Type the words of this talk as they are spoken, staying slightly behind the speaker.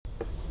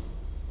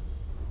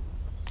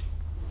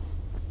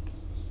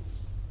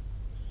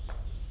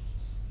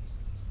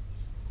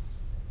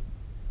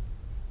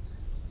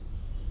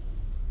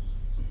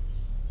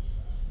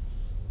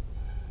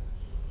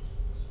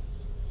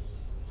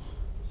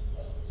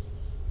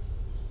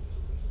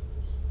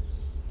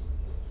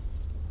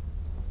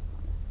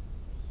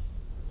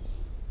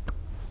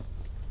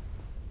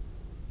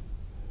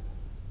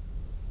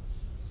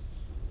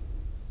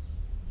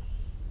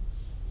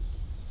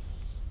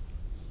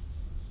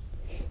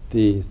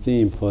The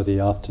theme for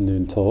the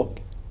afternoon talk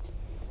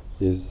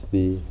is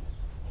the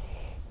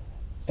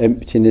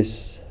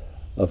emptiness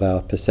of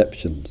our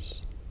perceptions.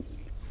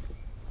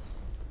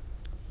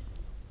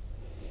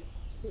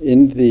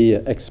 In the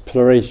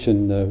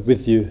exploration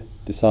with you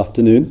this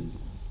afternoon,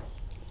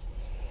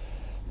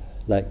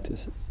 I'd like to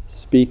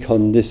speak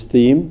on this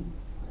theme.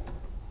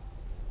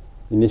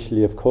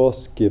 Initially, of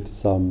course, give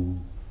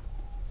some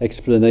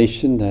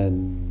explanation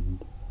and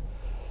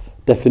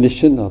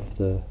definition of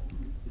the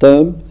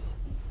term.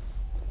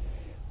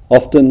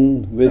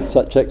 Often with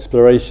such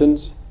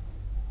explorations,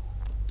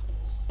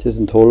 it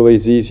isn't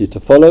always easy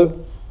to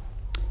follow.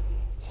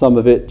 Some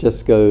of it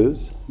just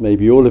goes,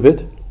 maybe all of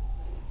it,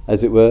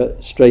 as it were,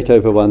 straight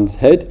over one's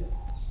head.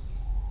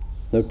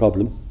 No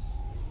problem.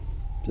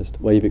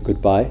 Just wave it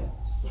goodbye.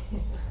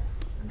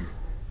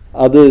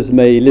 Others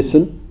may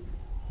listen,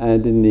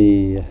 and in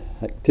the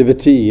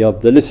activity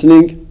of the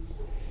listening,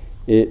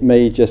 it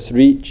may just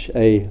reach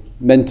a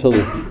mental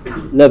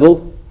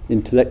level,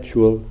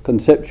 intellectual,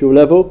 conceptual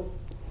level,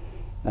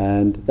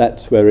 and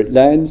that's where it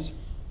lands.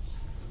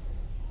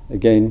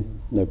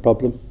 Again, no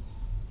problem.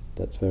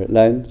 That's where it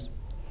lands.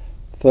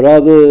 For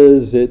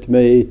others, it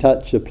may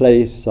touch a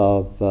place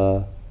of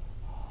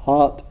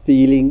heart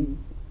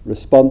feeling,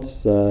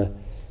 response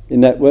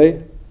in that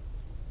way.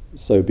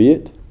 So be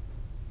it.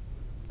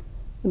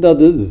 And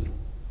others,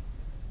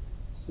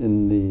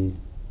 in the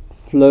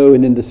flow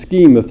and in the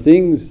scheme of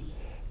things,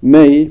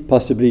 may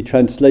possibly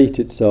translate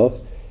itself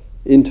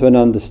into an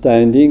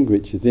understanding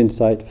which is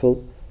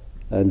insightful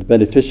and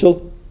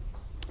beneficial,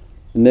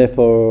 and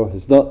therefore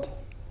is not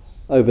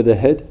over the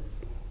head,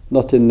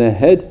 not in their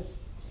head,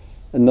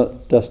 and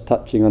not just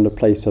touching on the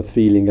place of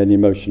feeling and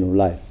emotional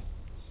life.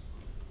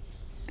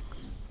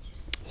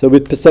 So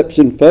with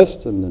perception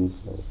first, and then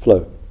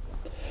flow.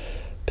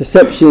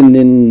 Perception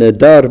in the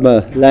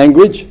Dharma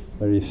language,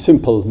 very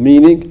simple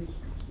meaning,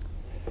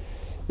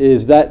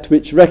 is that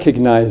which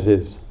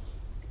recognizes.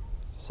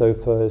 So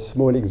for a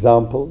small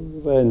example,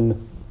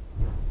 when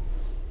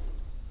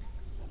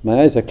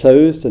my eyes are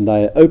closed and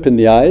I open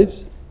the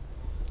eyes,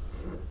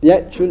 the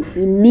actual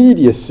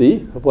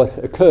immediacy of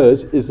what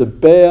occurs is a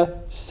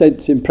bare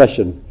sense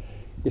impression.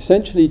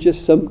 Essentially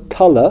just some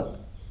colour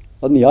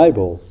on the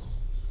eyeball.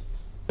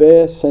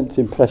 Bare sense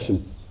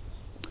impression.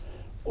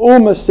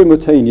 Almost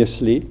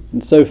simultaneously,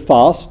 and so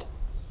fast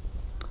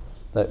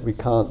that we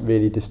can't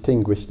really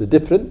distinguish the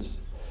difference,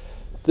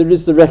 there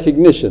is the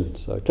recognition.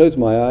 So I close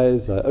my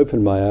eyes, I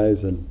open my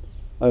eyes, and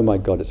oh my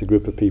God, it's a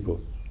group of people.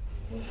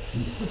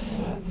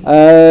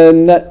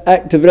 And that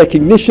act of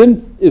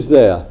recognition is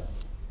there.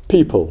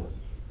 People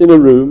in a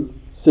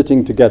room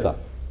sitting together.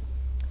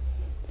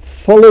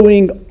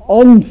 Following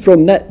on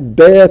from that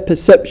bare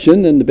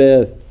perception and the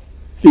bare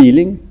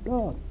feeling,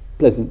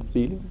 pleasant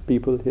feeling,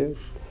 people here,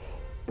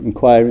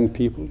 inquiring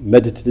people,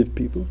 meditative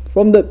people,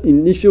 from the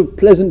initial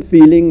pleasant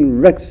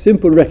feeling,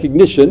 simple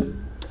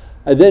recognition,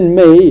 I then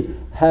may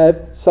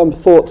have some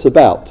thoughts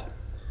about.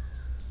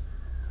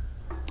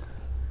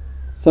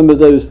 Some of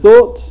those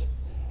thoughts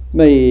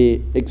may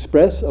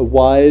express a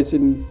wise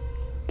and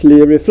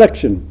clear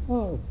reflection.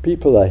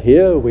 People are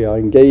here, we are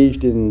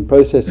engaged in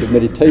process of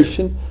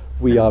meditation,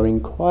 we are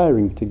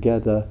inquiring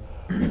together,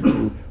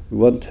 we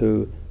want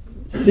to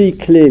see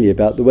clearly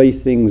about the way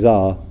things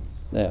are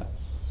there.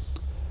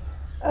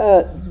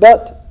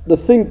 But the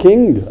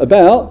thinking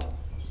about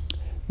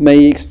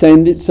may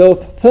extend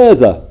itself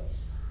further.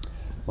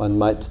 One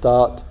might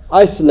start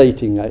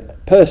isolating a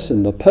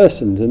person or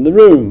persons in the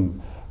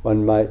room.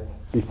 One might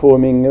be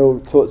forming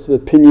all sorts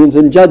of opinions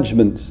and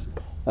judgments,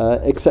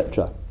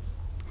 etc.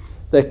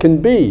 There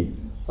can be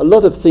a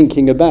lot of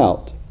thinking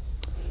about.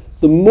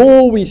 The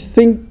more we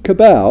think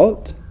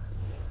about,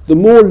 the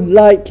more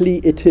likely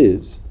it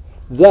is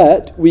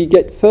that we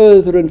get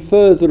further and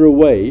further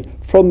away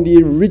from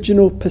the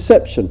original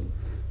perception.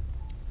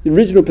 The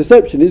original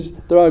perception is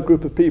there are a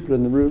group of people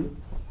in the room,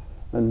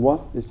 and one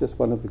is just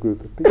one of the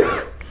group of people.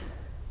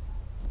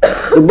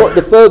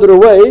 The further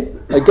away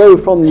I go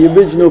from the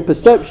original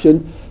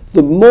perception,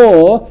 the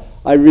more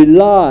I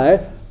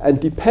rely and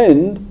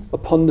depend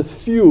upon the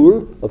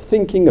fuel of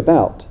thinking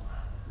about.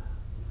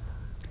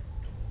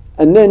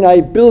 And then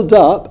I build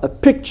up a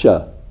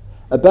picture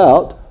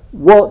about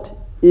what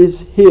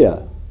is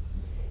here.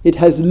 It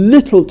has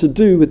little to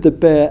do with the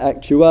bare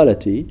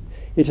actuality.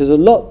 It has a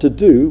lot to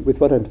do with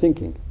what I'm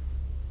thinking.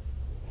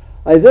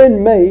 I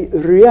then may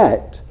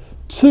react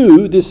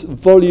to this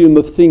volume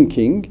of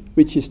thinking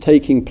which is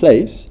taking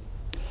place,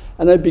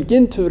 and I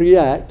begin to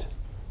react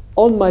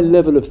on my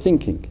level of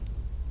thinking.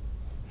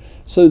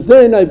 So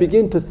then I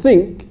begin to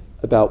think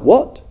about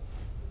what?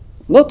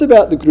 Not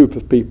about the group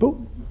of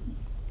people,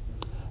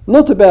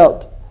 not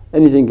about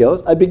anything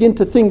else. I begin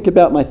to think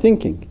about my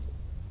thinking.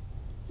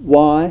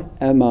 Why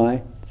am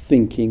I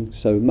thinking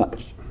so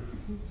much?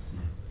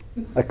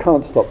 I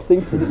can't stop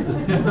thinking.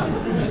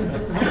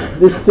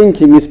 This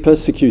thinking is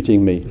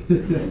persecuting me.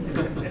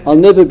 I'll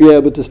never be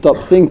able to stop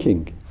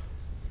thinking.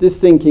 This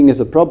thinking is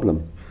a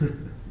problem.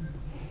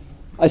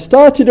 I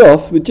started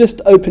off with just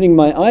opening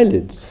my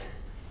eyelids,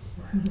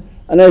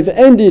 and I've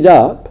ended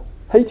up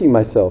hating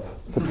myself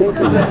for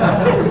thinking.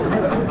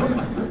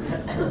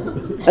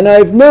 And I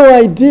have no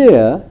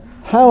idea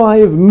how I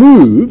have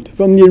moved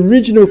from the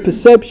original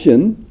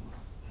perception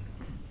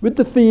with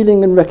the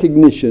feeling and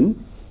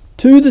recognition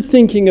to the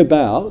thinking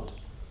about,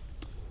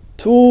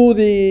 to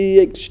the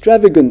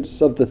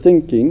extravagance of the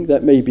thinking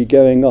that may be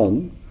going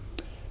on,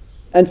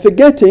 and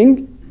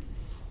forgetting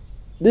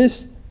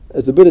this,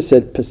 as the Buddha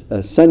said,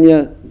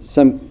 perception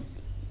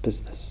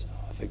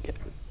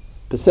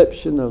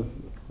of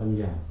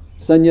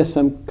Sanya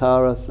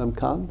Samkara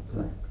Samkhan?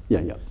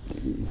 Yeah.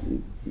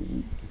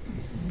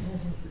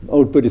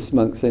 Old Buddhist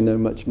monks, they know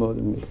much more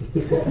than me.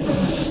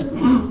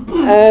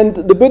 And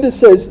the Buddha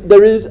says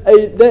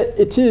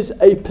it is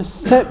a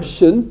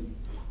perception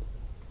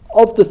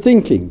of the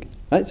thinking.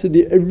 Right? So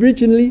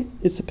originally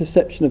it's a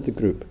perception of the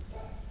group.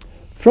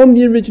 From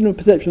the original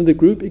perception of the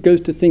group, it goes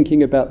to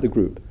thinking about the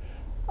group.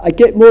 I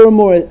get more and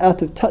more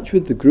out of touch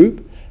with the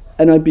group,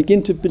 and I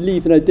begin to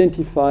believe and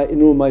identify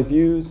in all my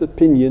views,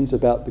 opinions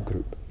about the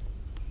group.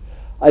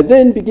 I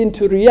then begin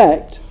to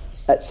react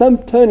at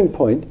some turning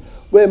point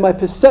where my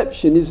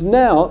perception is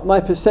now my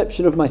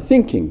perception of my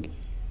thinking,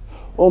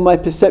 or my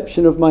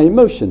perception of my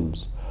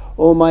emotions,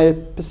 or my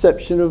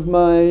perception of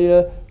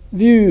my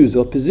views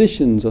or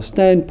positions or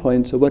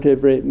standpoints or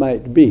whatever it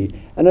might be.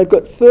 And I've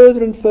got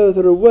further and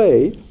further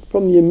away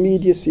from the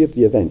immediacy of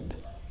the event.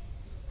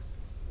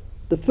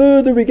 The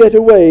further we get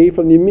away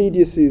from the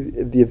immediacy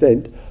of the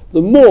event,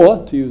 the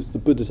more, to use the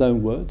Buddha's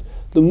own words,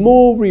 the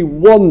more we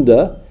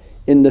wander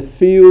in the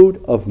field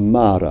of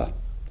Mara.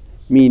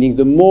 Meaning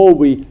the more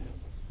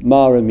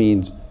Mara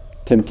means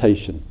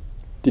temptation,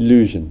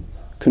 delusion,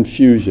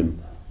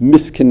 confusion,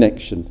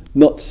 misconnection,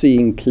 not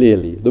seeing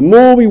clearly. The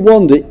more we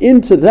wander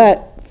into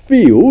that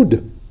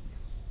field,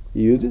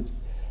 use it,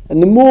 and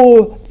the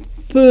more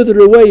further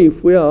away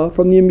we are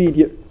from the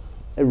immediate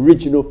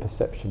original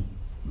perception.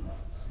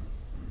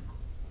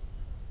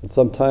 And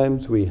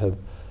sometimes we have,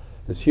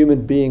 as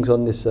human beings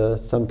on this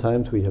earth,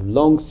 sometimes we have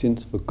long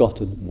since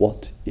forgotten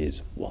what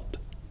is what.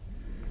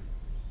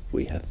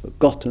 We have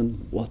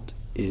forgotten what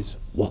is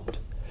what.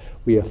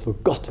 We have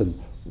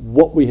forgotten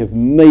what we have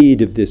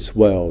made of this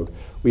world.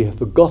 We have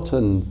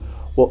forgotten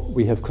what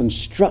we have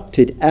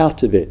constructed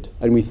out of it.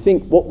 And we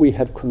think what we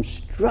have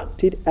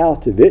constructed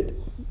out of it,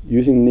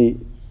 using the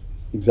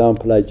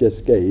example I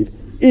just gave,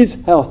 is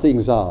how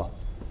things are.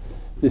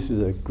 This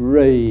is a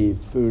grave,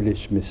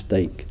 foolish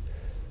mistake.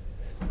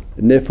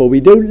 And therefore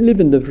we don't live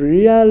in the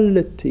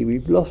reality.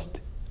 We've lost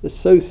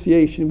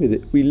association with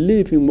it. We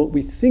live in what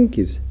we think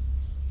it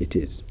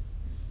is.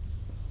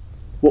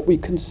 What we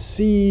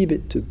conceive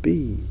it to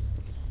be.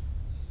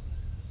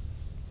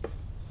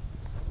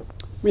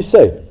 We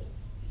say,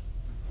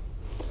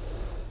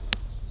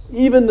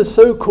 even the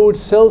so-called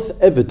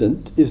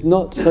self-evident is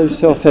not so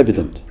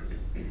self-evident.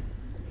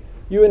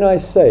 You and I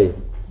say,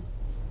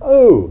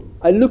 oh,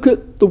 I look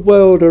at the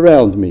world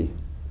around me.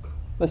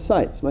 My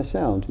sights, my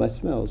sounds, my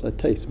smells, my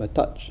taste, my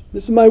touch.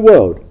 This is my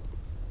world.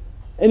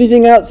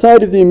 Anything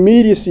outside of the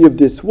immediacy of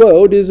this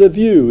world is a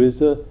view,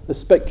 is a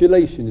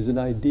speculation, is an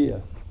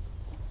idea.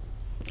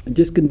 I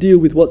just can deal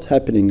with what's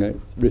happening. I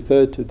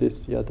referred to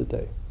this the other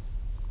day.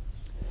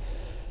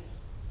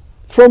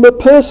 From a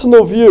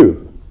personal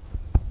view,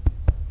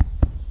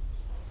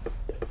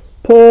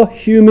 per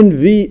human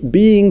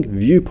being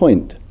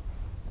viewpoint,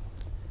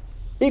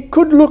 it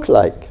could look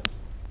like,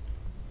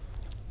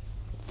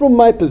 from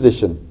my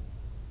position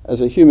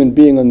as a human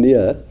being on the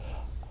earth,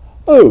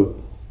 oh,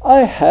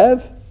 I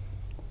have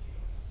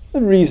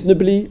a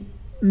reasonably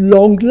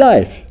long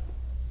life.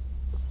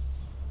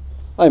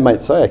 I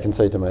might say, I can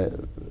say to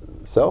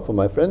myself or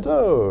my friends,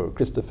 oh,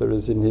 Christopher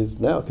is in his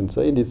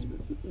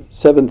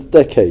 7th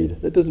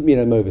decade. That doesn't mean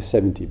I'm over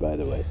 70, by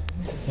the way.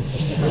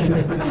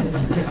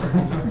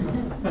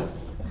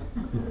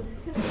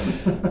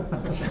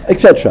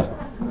 Etc.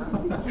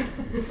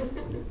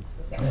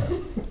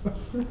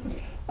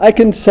 I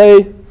can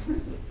say,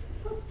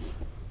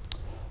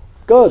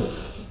 God,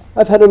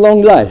 I've had a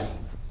long life.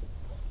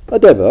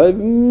 Whatever, I've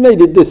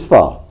made it this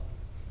far.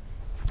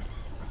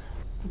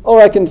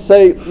 Or I can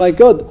say, my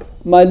God,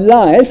 my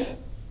life,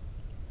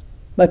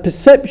 my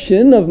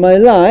perception of my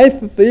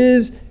life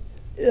is,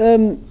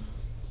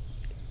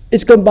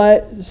 it's gone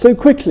by so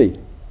quickly.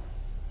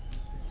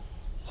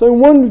 So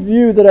one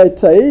view that I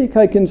take,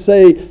 I can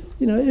say,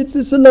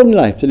 it's a long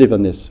life to live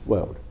on this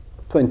world.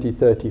 20,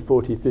 30,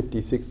 40,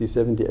 50, 60,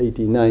 70,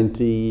 80,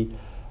 90,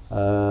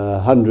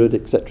 100,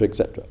 etc.,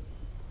 etc.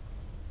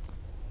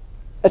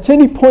 At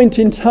any point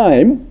in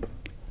time,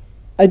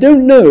 I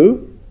don't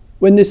know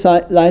when this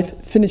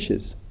life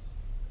finishes.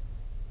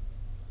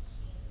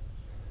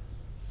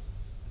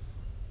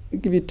 I'll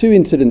give you 2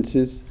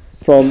 incidences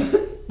from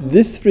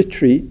this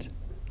retreat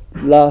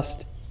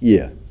last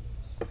year.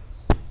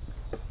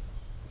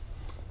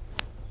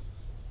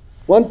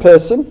 One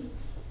person,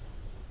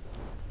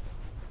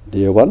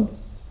 dear one,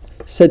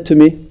 said to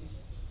me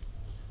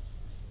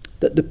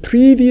that the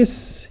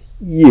previous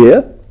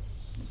year,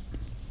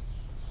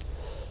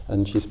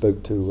 and she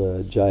spoke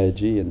to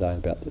Jayaji and I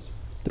about this,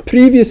 the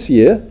previous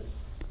year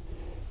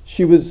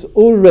she was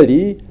all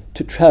ready to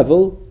to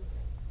travel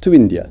to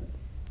India.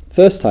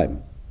 First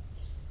time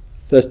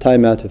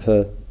out of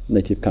her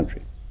native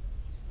country,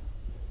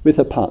 with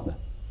her partner.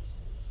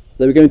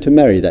 They were going to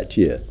marry that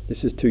year.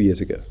 This is 2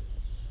 years ago.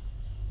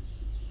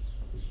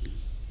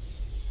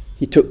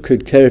 He took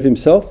good care of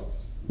himself,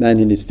 man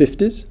in his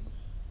 50s.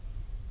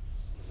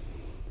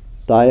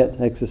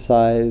 Diet,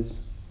 exercise,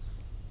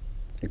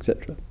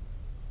 etc.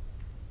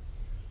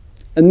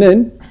 And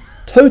then,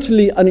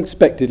 totally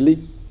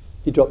unexpectedly,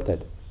 he dropped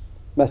dead.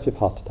 Massive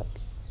heart attack.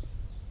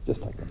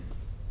 Just like that.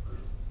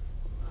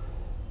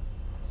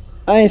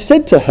 I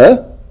said to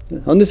her,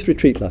 on this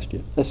retreat last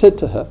year, I said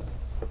to her,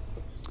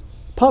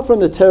 apart from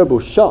the terrible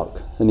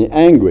shock and the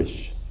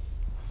anguish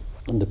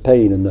and the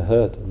pain and the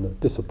hurt and the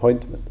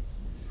disappointment,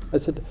 I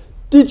said,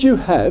 did you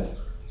have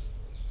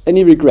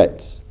any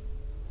regrets?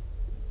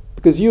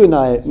 Because you and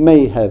I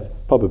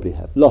probably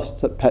have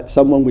lost perhaps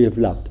someone we have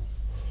loved.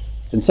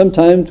 And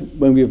sometimes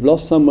when we have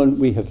lost someone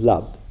we have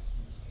loved,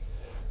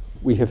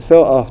 we have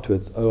felt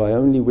afterwards, oh, I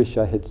only wish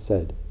I had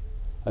said,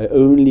 I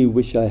only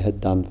wish I had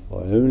done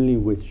for, I only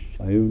wish,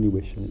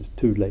 and it's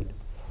too late.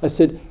 I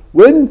said,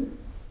 when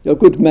your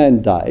good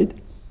man died,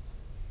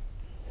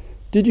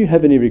 did you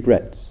have any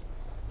regrets?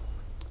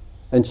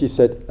 And she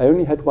said, I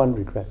only had one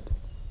regret.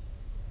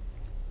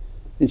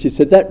 And she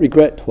said, that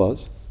regret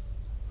was,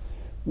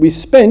 we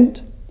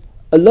spent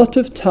a lot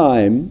of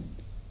time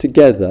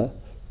together,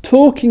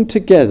 talking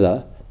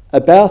together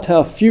about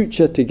our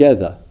future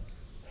together,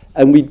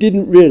 and we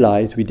didn't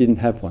realize we didn't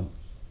have one.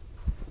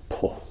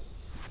 Poor.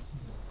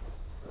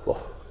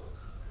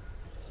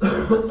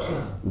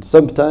 And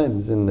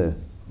sometimes in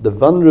the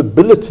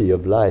vulnerability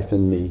of life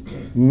and the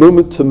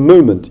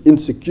moment-to-moment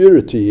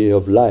insecurity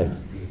of life,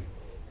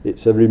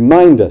 it's a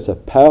reminder, it's a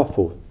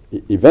powerful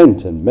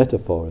event and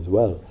metaphor as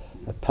well,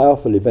 a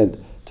powerful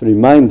event to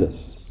remind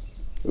us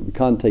that we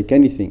can't take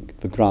anything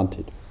for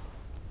granted.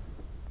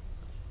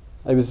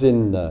 I was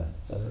in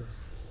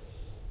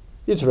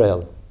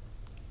Israel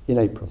in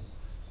April,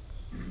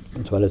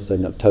 as well as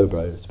in October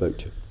I spoke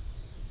to.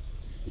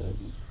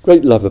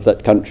 Great love of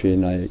that country,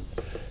 and I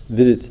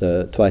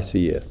visit twice a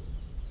year.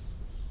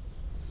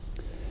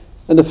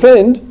 And a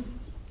friend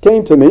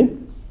came to me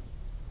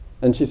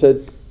and she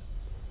said,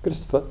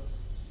 Christopher,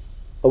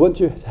 I want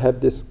you to have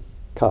this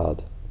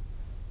card.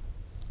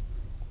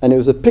 And it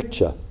was a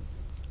picture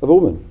of a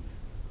woman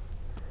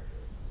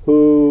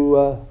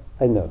who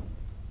I know,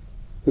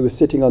 who was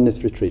sitting on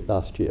this retreat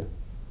last year.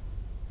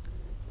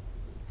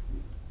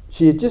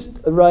 She had just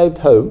arrived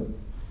home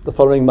the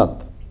following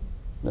month.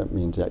 That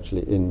means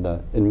actually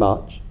in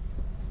March.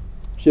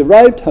 She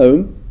arrived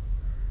home,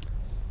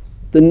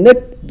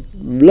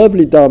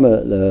 lovely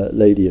Dharma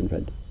lady and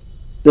friend.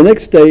 The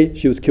next day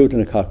she was killed in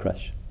a car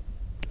crash.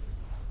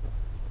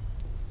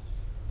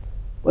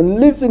 One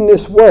lives in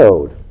this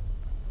world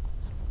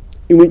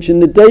in which in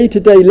the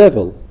day-to-day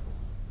level,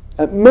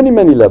 at many,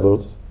 many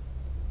levels,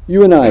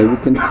 you and I, we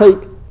can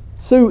take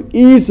so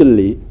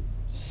easily,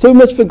 so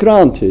much for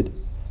granted,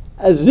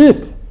 as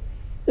if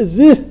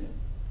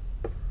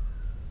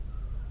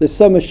there's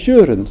some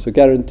assurance, a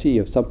guarantee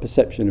of some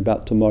perception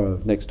about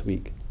tomorrow, next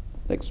week,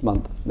 next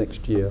month,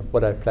 next year,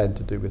 what I plan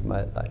to do with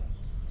my life.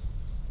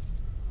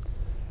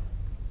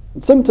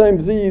 And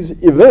sometimes these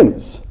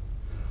events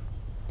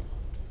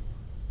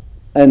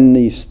and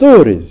these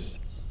stories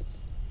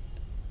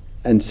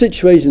and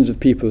situations of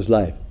people's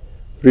life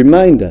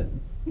remind us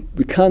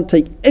we can't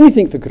take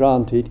anything for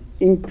granted,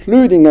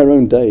 including our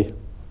own day.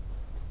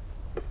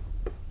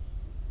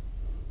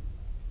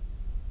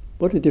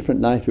 What a different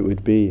life it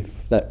would be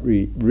if that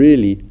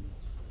really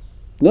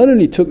not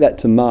only took that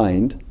to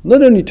mind,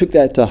 not only took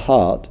that to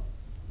heart,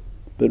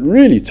 but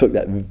really took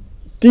that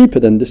deeper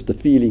than just the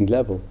feeling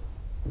level.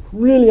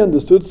 Really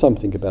understood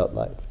something about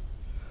life.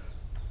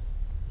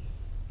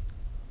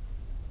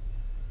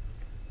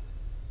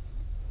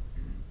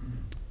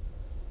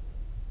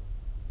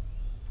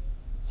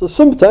 So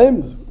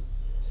sometimes,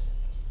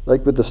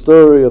 like with the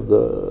story of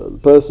the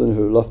person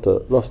who lost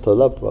her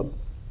loved one,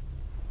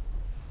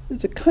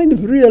 it's a kind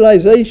of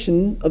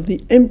realization of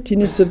the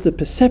emptiness of the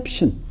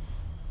perception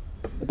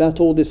about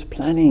all this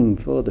planning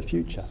for the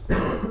future.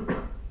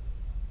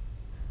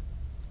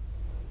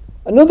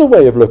 Another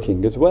way of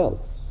looking as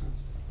well.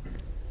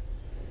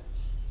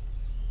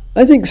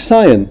 I think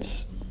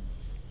science,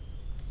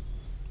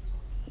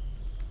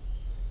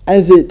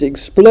 as it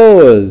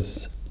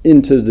explores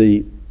into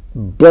the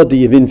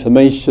body of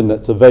information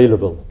that's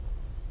available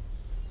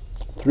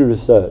through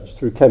research,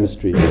 through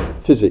chemistry,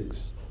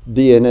 physics,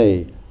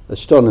 DNA,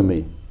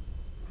 astronomy,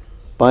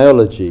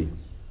 biology,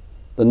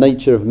 the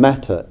nature of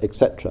matter,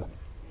 etc.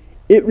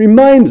 It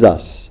reminds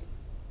us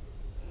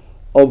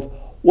of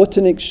what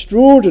an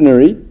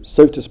extraordinary,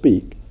 so to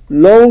speak,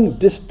 long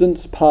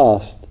distance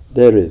past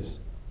there is.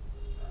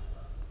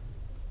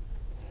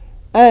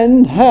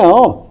 And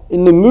how,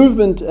 in the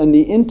movement and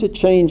the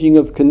interchanging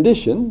of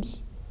conditions,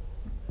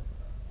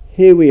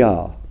 here we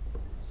are,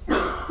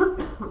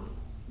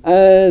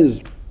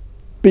 as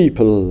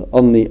people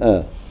on the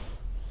earth.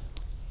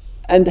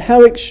 And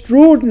how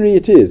extraordinary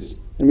it is,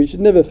 and we should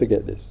never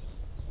forget this,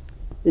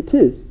 it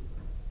is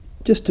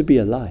just to be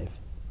alive.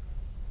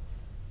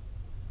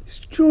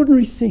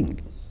 Extraordinary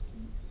thing.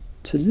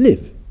 To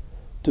live,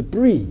 to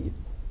breathe,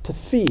 to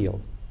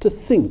feel, to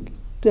think,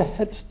 to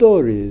have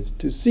stories,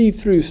 to see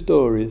through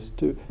stories,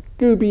 to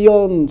go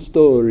beyond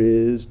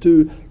stories,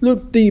 to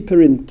look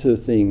deeper into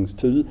things,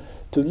 to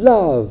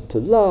love, to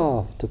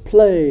laugh, to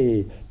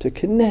play, to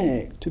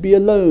connect, to be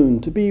alone,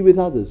 to be with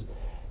others.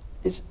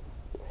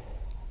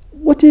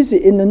 What is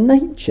it in the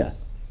nature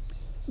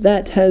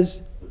that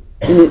has,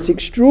 in its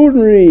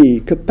extraordinary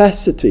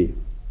capacity,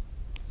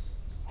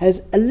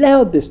 has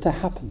allowed this to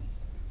happen?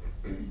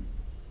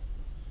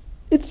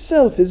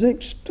 Itself is an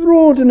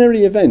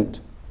extraordinary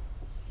event.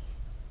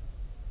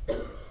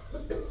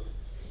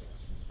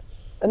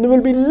 And there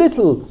will be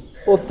little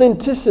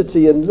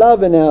authenticity and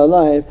love in our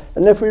life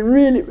unless we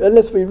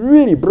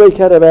really break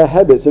out of our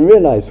habits and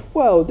realize,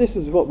 wow, this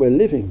is what we're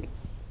living.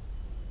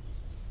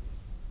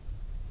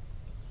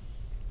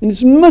 And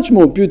it's much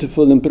more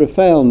beautiful and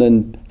profound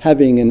than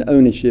having an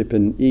ownership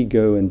and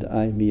ego and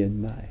I, me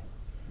and my.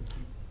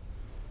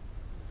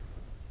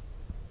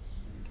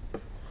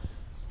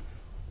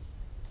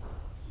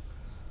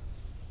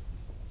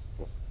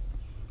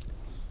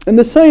 And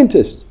the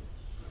scientists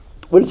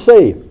will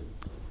say,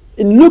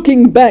 in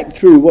looking back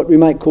through what we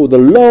might call the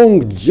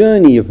long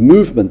journey of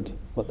movement,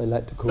 what they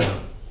like to call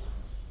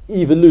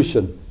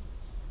evolution,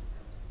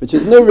 which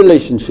has no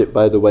relationship,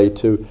 by the way,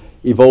 to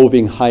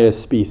evolving higher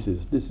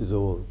species. This is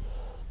all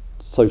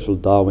social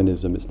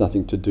Darwinism. It's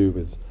nothing to do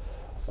with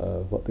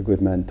what the good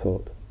man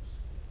taught.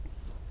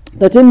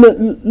 That in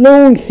the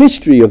long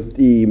history of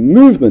the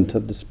movement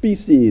of the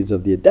species,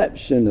 of the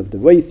adaptation, of the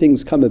way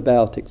things come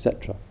about,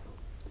 etc.,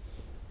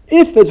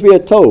 if, as we are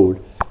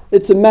told,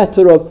 it's a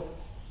matter of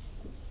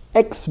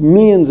X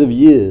millions of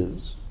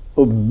years,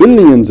 or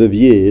billions of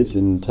years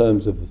in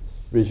terms of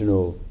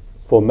original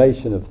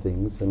formation of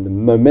things and the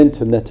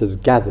momentum that has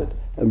gathered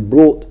and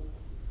brought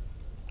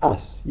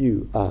us,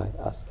 you, I,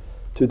 us,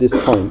 to this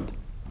point,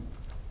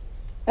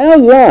 our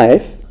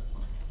life,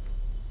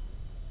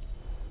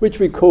 which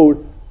we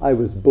call I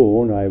was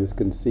born, I was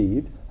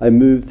conceived, I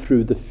moved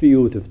through the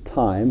field of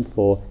time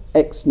for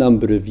X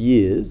number of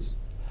years,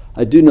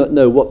 I do not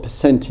know what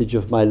percentage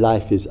of my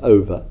life is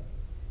over.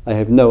 I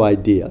have no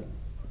idea.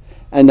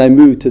 And I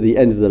move to the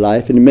end of the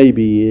life, and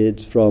maybe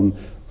it's from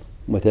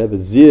whatever,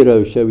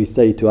 0, shall we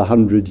say, to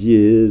 100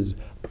 years,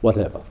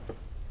 whatever.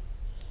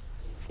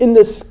 In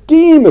the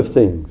scheme of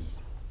things,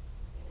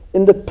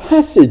 in the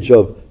passage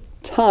of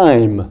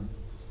time,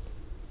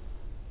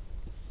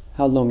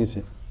 how long is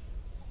it?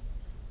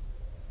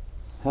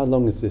 How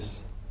long is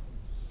this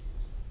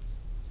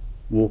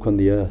walk on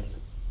the earth?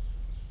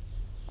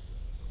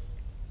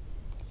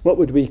 What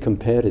would we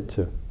compare it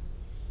to?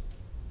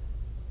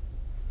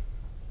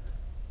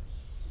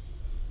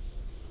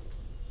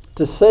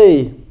 To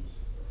say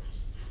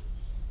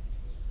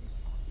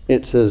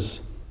it's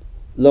as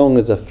long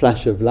as a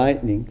flash of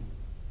lightning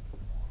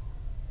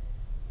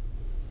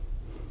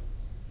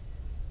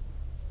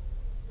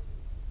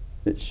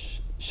it's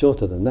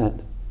shorter than that.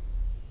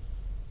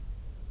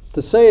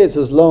 To say it's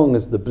as long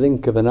as the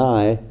blink of an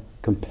eye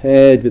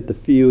compared with the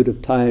field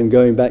of time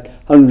going back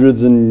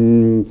hundreds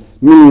and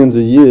millions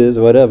of years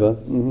or whatever,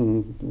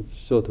 it's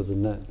shorter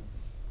than that.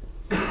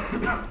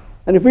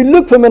 And if we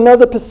look from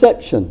another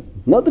perception,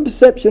 not the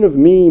perception of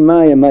me,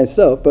 my and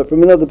myself, but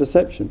from another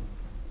perception,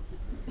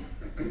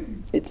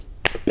 it's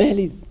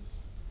barely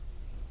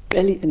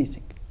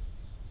anything.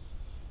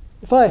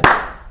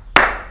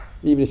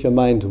 Even if your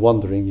mind's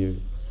wandering,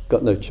 you've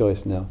got no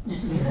choice now.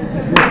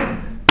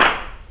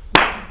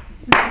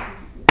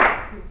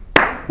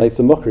 Makes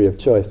a mockery of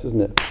choice,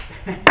 doesn't it?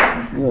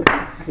 Look,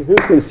 who's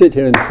going to sit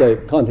here and say,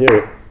 can't hear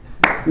it?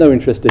 No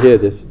interest to hear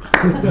this.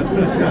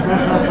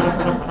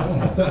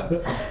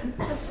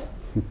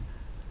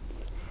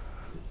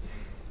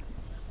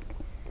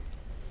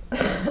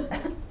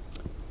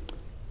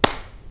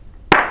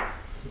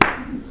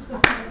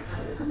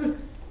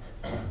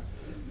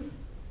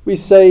 We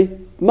say,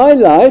 my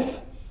life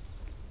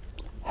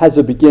has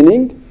a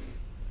beginning,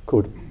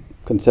 called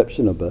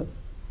conception or birth.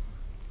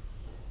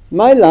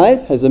 My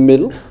life has a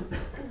middle,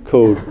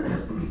 called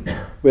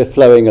we're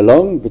flowing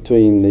along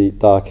between the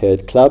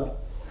dark-haired club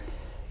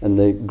and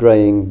the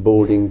greying,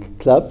 balding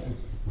club,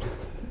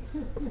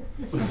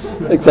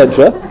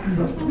 etc.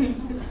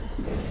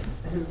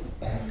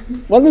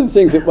 One of the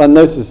things that one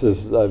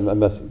notices,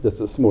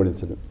 just a small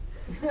incident.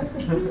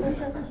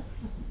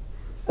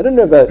 I don't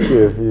know about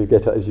you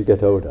as you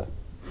get older.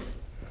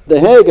 The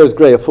hair goes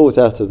grey, it falls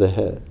out of the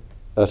head,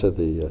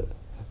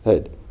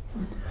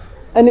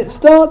 and it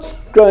starts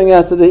growing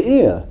out of the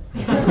ear.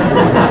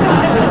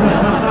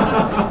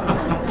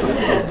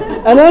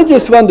 And I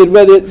just wondered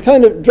whether it's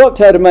kind of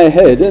dropped out of my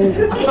head and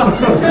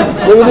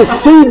there was a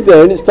seed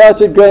there and it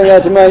started growing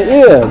out of my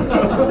ear.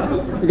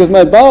 Because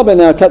my barber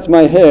now cuts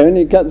my hair and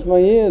he cuts my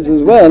ears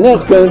as well. And now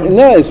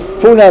it's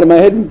fallen out of my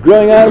head and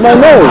growing out of my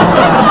nose.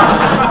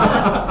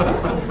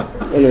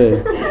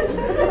 Anyway.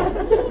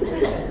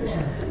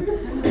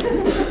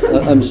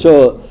 I'm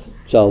sure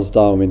Charles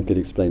Darwin could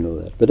explain all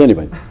that. But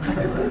anyway.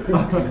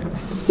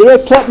 So I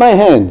clap my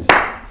hands.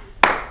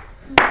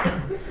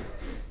 I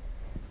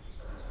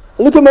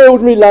look at my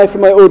ordinary life and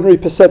my ordinary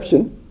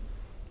perception.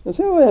 I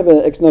say, I have an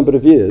X number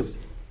of years.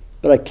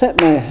 But I clap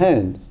my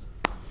hands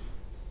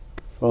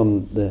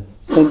from the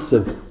sense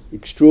of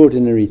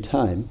extraordinary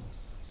time.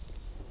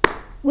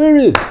 Where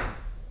is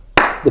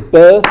the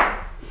birth,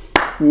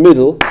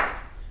 middle,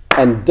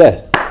 and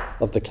death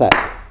of the clap?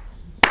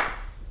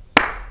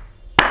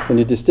 Can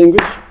you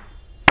distinguish?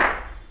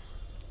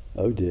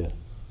 Oh dear.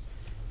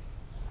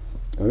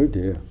 Oh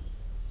dear.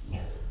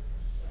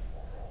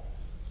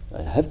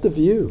 I have the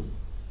view.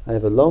 I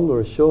have a long or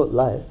a short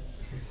life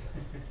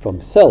from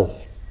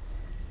self.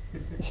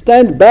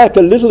 Stand back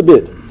a little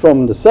bit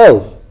from the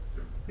self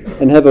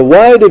and have a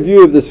wider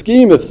view of the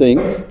scheme of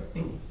things.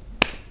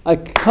 I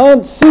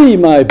can't see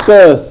my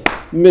birth,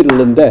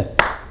 middle, and death.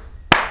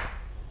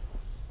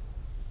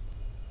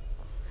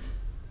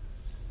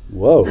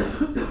 Whoa.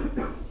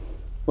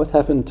 What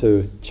happened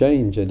to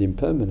change and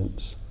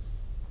impermanence?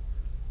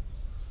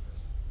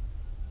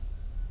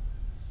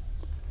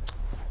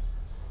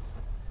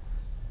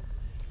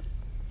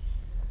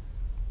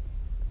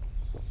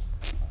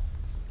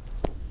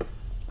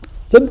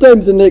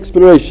 Sometimes in the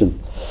exploration,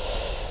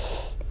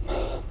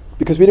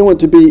 because we don't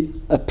want to be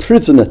a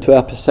prisoner to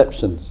our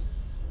perceptions.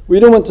 We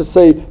don't want to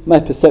say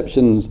my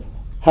perceptions,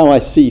 how I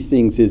see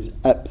things is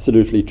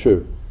absolutely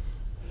true.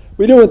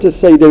 We don't want to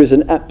say there is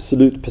an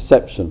absolute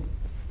perception.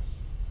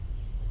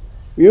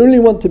 We only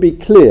want to be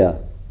clear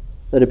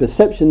that a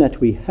perception that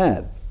we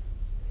have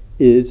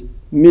is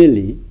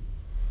merely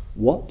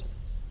what?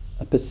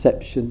 A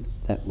perception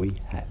that we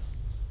have.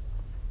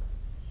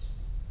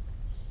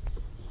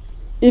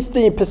 If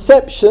the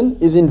perception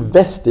is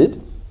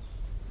invested,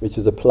 which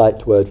is a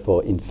polite word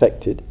for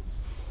infected,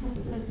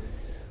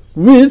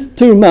 with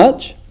too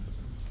much,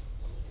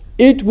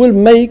 it will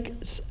make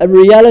a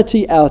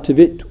reality out of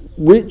it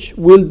which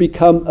will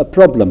become a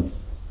problem.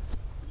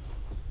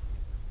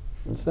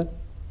 Understand?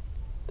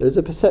 There's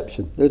a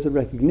perception, there's a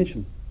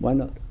recognition. Why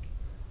not?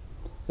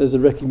 There's a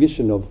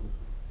recognition of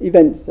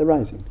events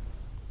arising.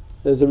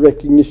 There's a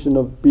recognition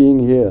of being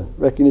here,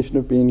 recognition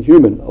of being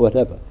human, or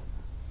whatever.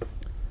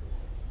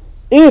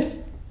 If,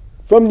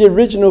 from the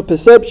original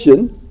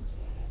perception,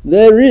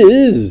 there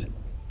is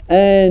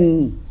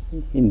an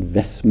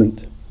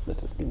investment,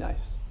 let us be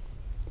nice,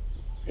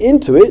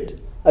 into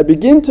it, I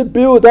begin to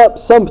build up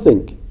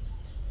something.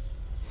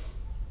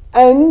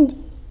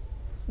 And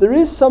there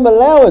is some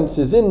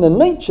allowances in the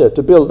nature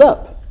to build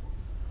up.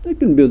 I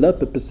can build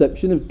up a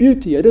perception of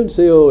beauty. I don't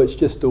say, it's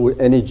just all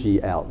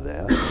energy out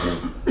there,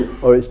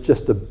 or it's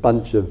just a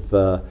bunch of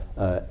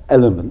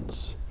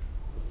elements,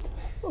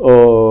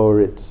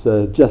 or it's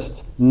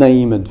just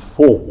name and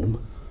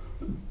form.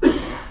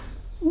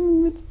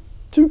 It's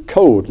too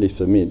cold, at least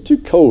for me, too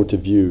cold to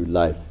view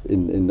life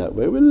in that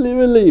way. We'll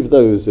leave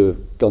those who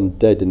have gone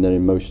dead in their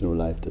emotional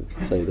life to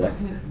say that.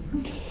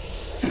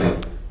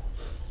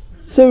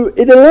 So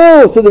it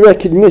allows for the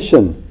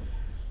recognition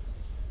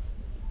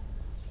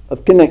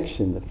of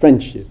connection, of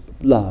friendship,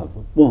 of love,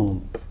 of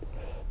warmth,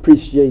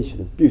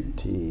 appreciation of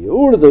beauty,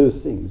 all of those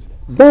things.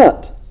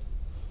 But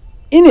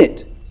in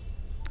it,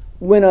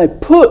 when I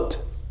put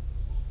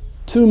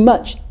too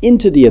much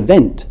into the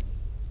event,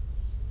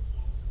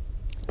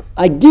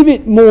 I give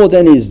it more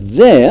than is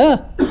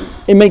there,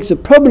 it makes a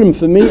problem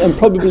for me and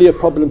probably a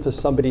problem for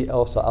somebody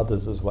else or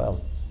others as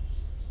well.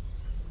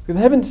 Because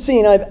I haven't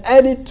seen, I've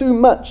added too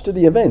much to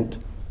the event.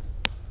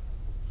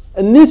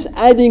 And this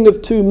adding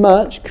of too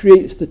much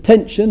creates the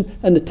tension,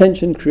 and the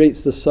tension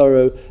creates the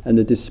sorrow and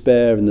the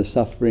despair and the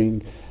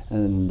suffering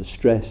and the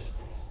stress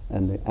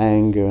and the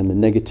anger and the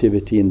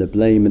negativity and the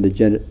blame and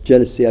the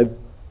jealousy. I've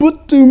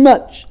put too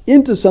much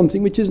into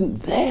something which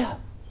isn't there.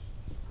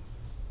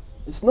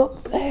 It's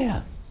not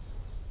there.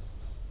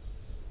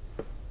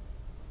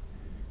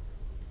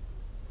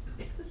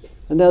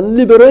 And our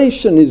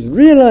liberation is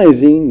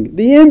realizing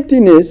the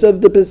emptiness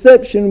of the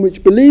perception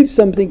which believes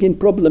something in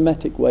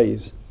problematic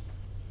ways.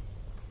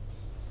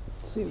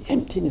 See the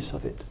emptiness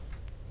of it.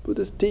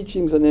 Buddha's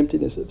teachings on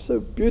emptiness are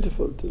so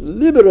beautiful to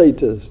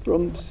liberate us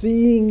from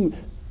seeing,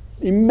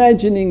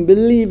 imagining,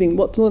 believing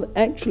what's not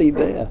actually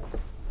there.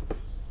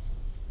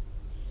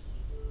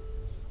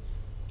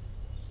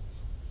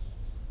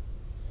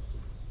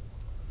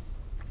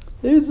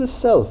 There's the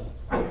self,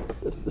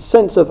 the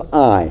sense of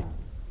I.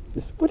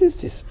 What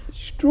is this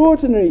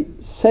extraordinary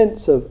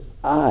sense of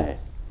I?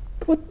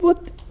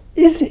 What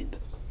is it?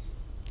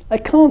 I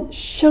can't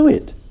show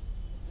it.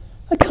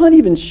 I can't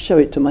even show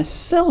it to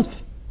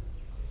myself,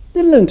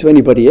 let alone to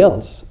anybody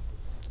else.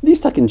 At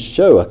least I can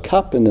show a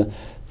cup and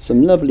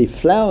some lovely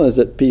flowers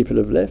that people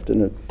have left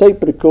and a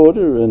tape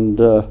recorder and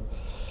a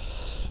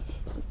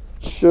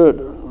shirt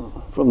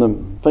from the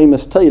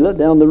famous tailor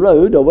down the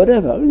road or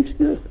whatever.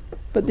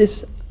 But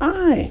this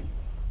I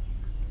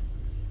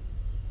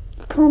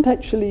can't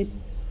actually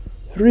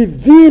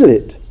reveal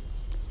it.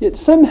 Yet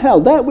somehow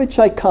that which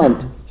I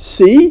can't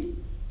see,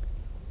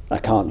 I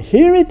can't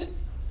hear it,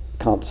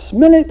 I can't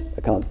smell it,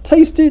 I can't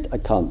taste it, I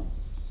can't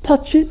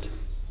touch it,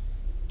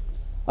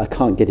 I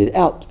can't get it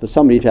out for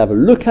somebody to have a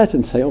look at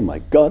and say, oh my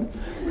God.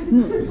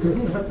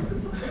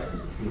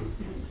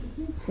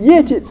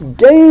 Yet it's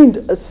gained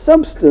a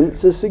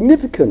substance, a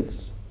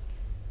significance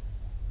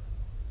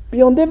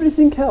beyond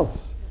everything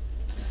else.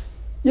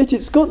 Yet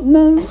it's got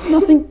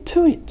nothing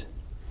to it.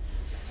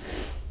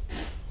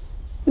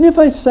 And if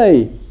I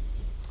say,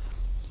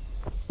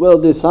 well,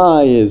 this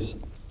I is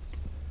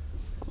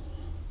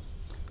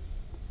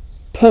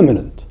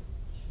permanent,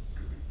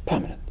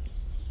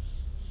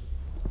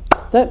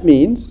 that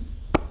means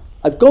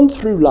I've gone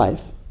through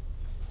life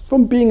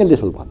from being a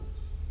little one,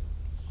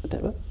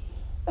 whatever,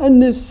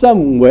 and there's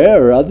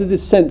somewhere or other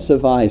this sense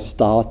of I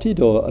started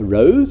or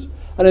arose,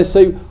 and I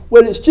say,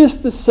 well, it's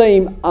just the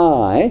same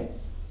I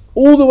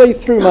all the way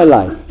through my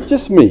life,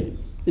 just me.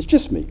 It's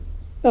just me,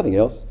 nothing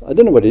else. I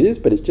don't know what it is,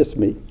 but it's just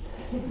me.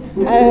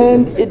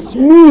 And it's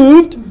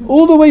moved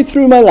all the way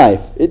through my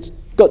life. It's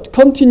got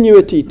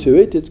continuity to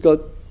it, it's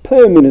got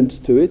permanence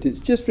to it, it's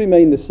just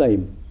remained the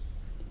same.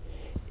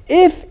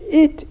 If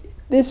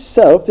this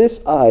self, this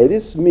I,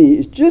 this me,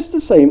 is just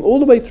the same all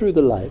the way through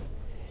the life,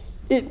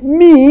 it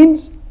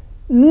means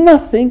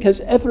nothing has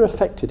ever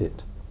affected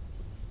it.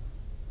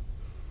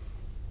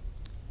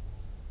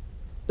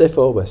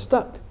 Therefore, we're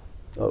stuck.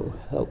 Oh,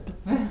 help.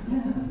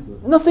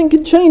 Nothing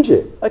can change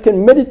it. I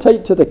can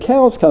meditate till the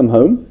cows come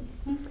home.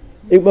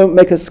 It won't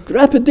make a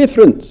scrap of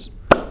difference.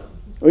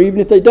 Or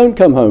even if they don't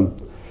come home.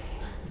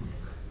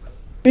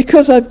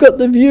 Because I've got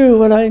the view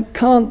that I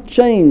can't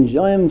change.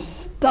 I am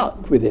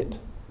stuck with it.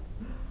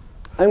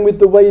 And with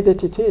the way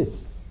that it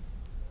is.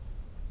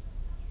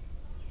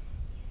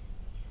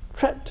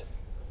 Trapped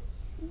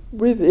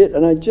with it,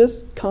 and I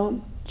just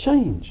can't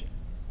change.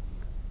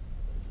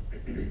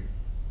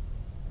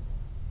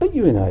 But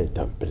you and I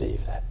don't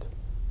believe that.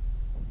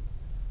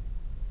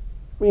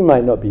 We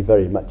might not be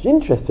very much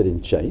interested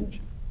in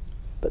change,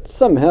 but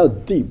somehow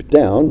deep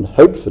down,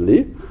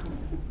 hopefully,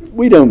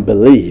 we don't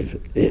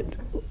believe it.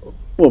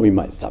 Well, we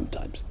might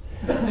sometimes.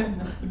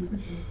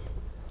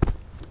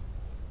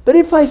 But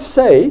if I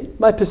say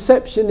my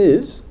perception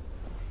is,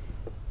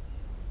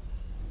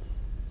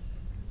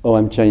 oh,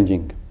 I'm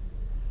changing.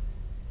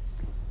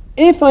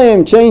 If I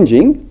am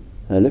changing,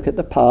 I look at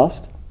the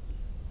past,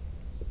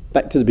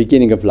 back to the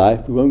beginning of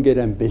life, we won't get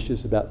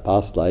ambitious about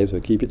past lives,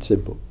 we'll keep it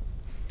simple.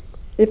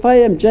 If I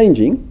am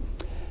changing,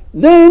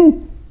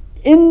 then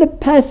in the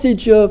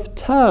passage of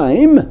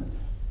time,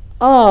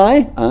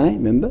 I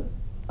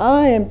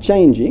am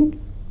changing.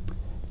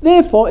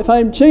 Therefore, if I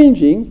am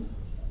changing,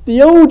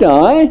 the old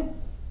I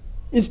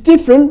is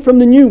different from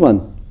the new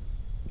one.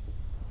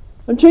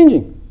 I'm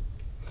changing.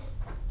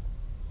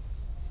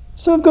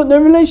 So I've got no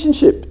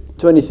relationship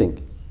to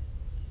anything.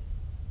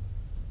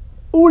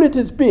 All it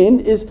has been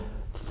is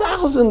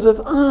thousands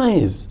of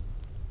eyes,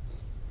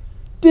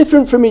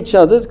 different from each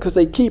other because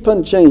they keep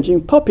on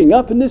changing, popping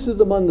up, and this is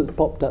the one that's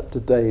popped up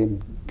today,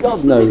 and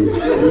God knows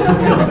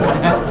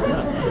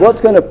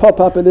what's going to pop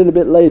up a little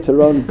bit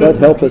later on. God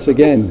help us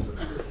again.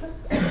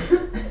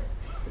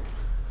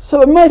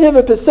 So I might have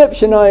a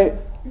perception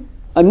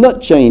I'm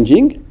not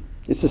changing,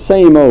 it's the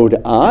same old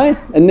I,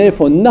 and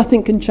therefore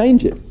nothing can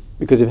change it,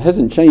 because if it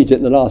hasn't changed it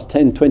in the last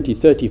 10, 20,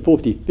 30,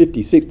 40,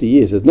 50, 60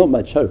 years, there's not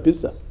much hope,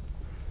 is there?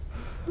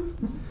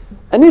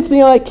 And if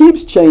the I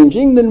keeps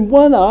changing, then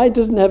one I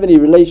doesn't have any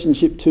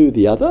relationship to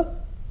the other,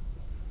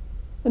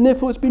 and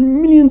therefore it's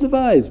been millions of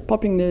eyes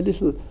popping their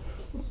little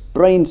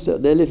brains, their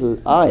little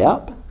eye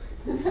up,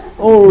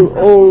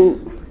 all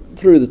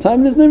through the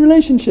time. There's no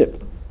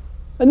relationship,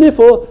 and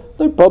therefore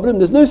no problem.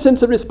 There's no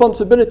sense of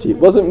responsibility. It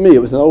wasn't me; it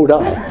was an old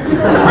I.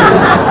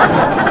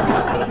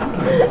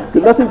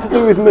 Got nothing to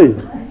do with me.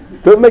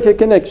 Don't make a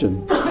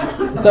connection.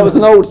 That was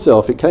an old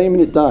self. It came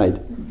and it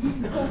died.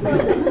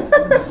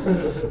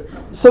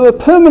 So a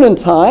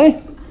permanent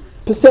I,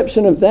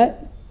 perception of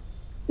that,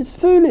 is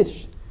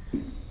foolish.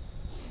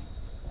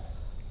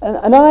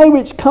 An I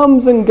which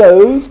comes and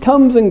goes,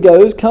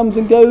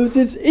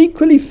 is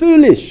equally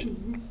foolish.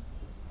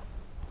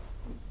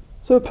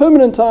 So a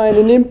permanent I and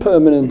an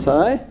impermanent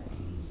I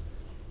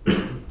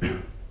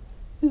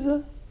is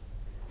a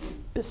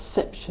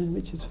perception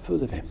which is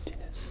full of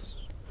emptiness.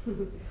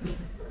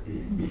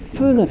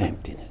 Full of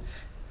emptiness.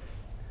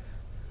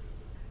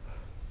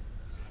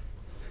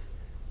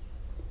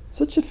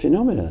 Such a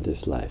phenomenon,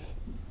 this life.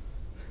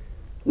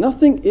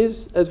 Nothing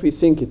is as we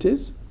think it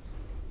is,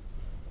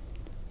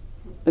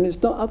 and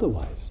it's not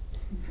otherwise.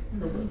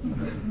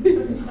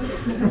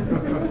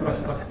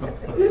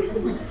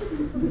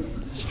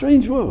 It's a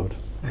strange world.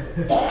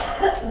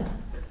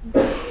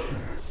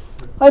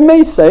 I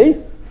may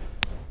say,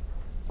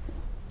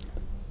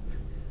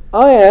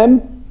 I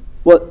am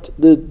what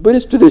the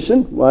Buddhist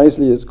tradition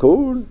wisely is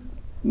called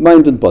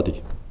mind and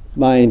body.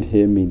 Mind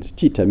here means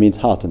citta, means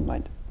heart and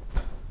mind.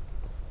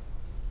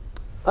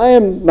 I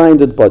am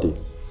mind and body.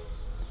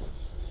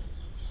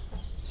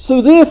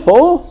 So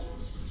therefore,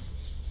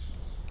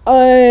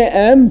 I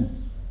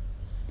am,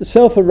 the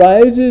self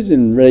arises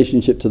in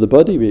relationship to the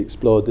body. We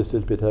explored this a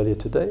little bit earlier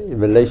today, in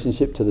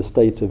relationship to the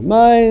state of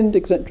mind,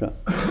 etc.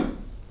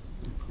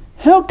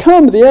 How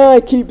come the I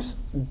keeps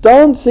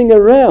dancing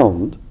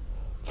around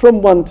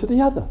from one to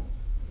the other.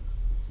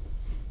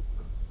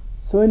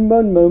 So in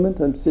one moment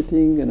I'm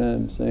sitting and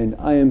I'm saying,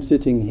 I am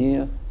sitting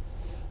here.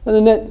 And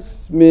the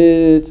next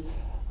minute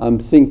I'm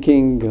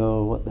thinking,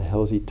 oh, what the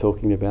hell is he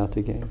talking about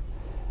again?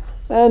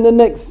 And the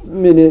next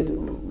minute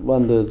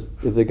wonders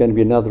if there's going to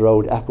be another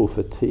old apple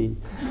for tea,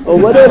 or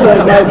whatever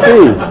it might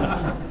be.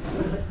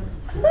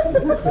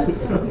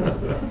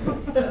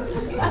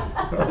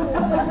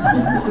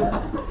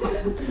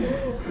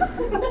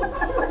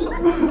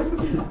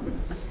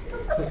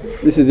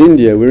 This is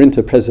India, we're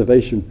into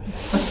preservation.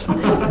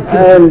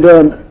 And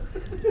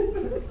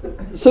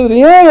so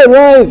the I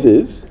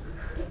arises,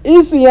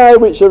 is the I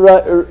which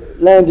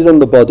landed on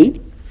the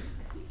body,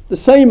 the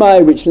same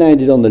I which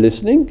landed on the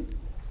listening,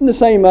 and the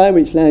same I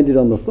which landed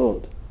on the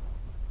thought.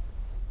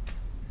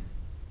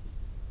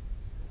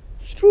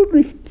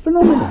 Extraordinary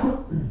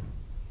phenomenon.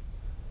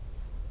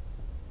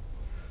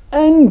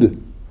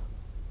 And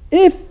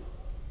if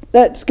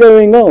that's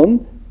going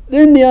on,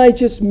 then the I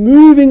just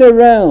moving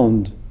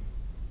around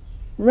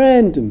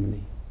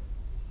randomly,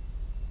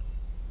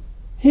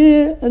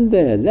 here and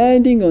there,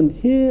 landing on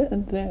here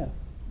and there.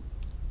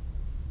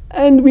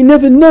 And we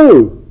never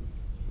know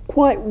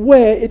quite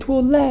where it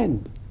will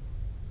land.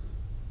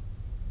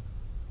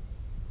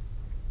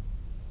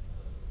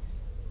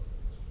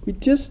 We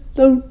just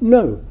don't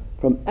know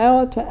from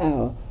hour to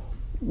hour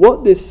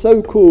what this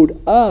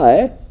so-called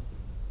I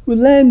will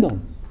land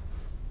on.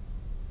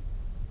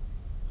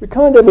 We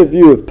can't have a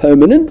view of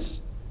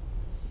permanence.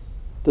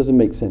 Doesn't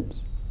make sense.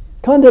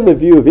 Can't have a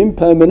view of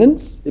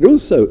impermanence. It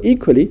also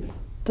equally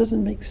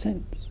doesn't make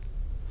sense.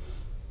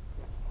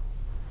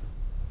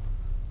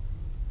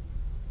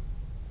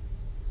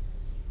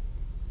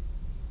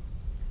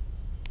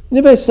 And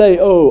if I say,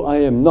 oh, I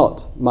am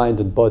not mind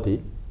and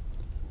body,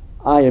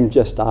 I am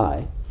just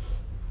I,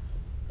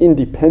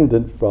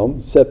 independent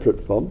from,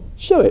 separate from,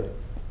 show it.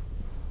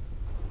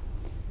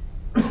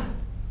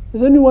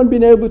 Has anyone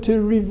been able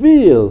to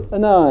reveal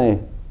an I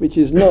which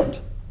is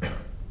not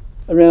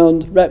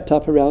wrapped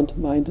up around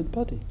mind and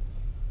body?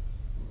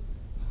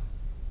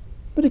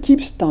 But it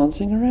keeps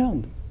dancing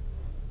around.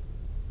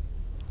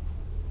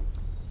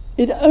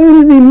 It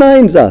only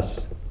reminds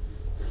us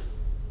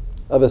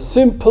of a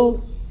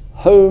simple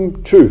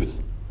home truth.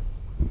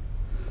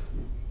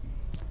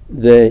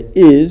 There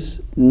is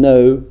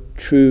no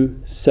true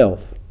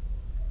self.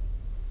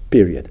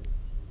 Period.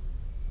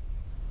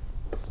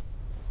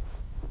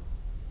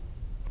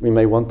 We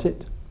may want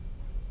it.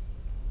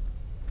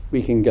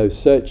 We can go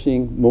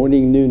searching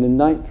morning, noon and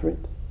night for it.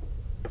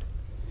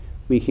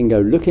 We can go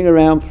looking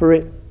around for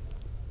it,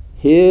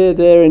 here,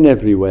 there and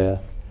everywhere,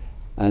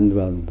 and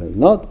one will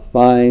not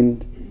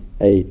find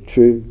a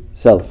true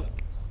self.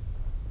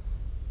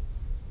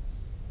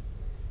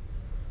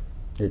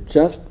 It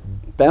just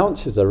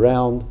bounces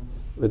around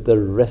with the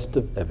rest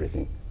of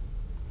everything.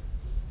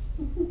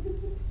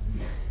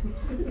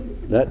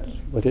 That's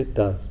what it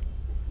does.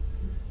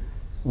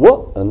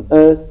 What on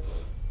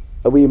earth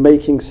are we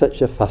making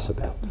such a fuss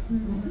about?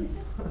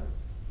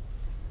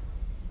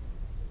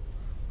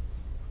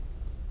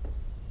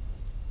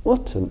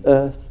 What on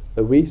earth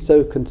are we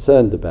so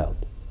concerned about?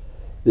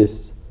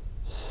 This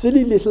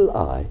silly little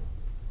I,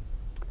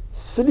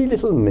 silly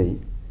little me,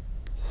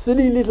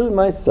 silly little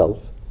myself.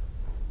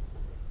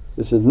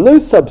 This has no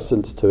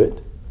substance to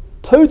it,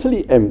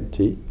 totally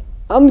empty,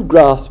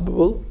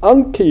 ungraspable,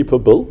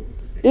 unkeepable,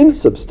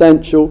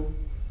 insubstantial,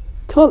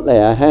 can't lay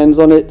our hands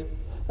on it,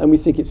 and we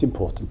think it's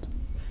important.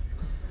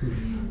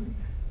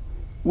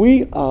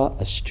 We are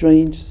a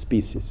strange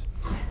species.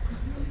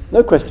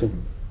 No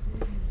question.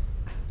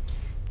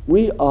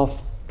 We are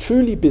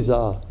truly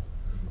bizarre.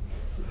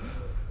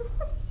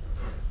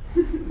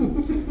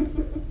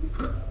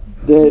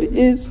 There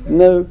is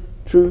no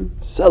true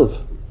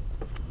self.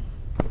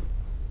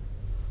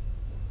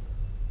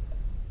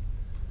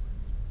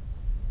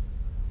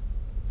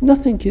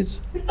 Nothing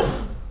is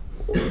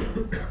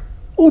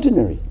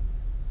ordinary.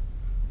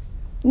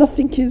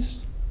 Nothing is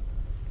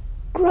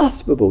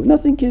graspable.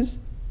 Nothing is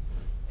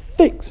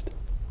fixed.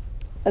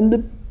 And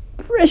the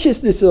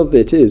preciousness of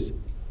it is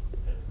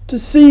to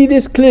see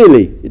this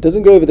clearly. It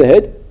doesn't go over the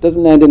head,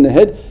 doesn't land in the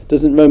head,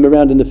 doesn't roam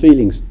around in the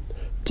feelings.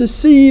 To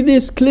see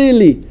this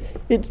clearly,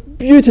 it's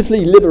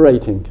beautifully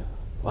liberating.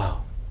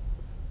 Wow.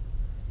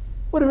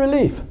 What a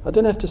relief. I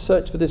don't have to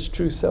search for this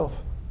true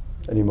self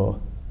anymore.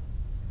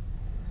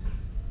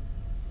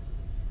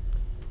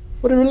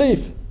 What a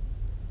relief.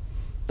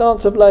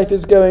 Dance of life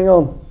is going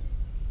on.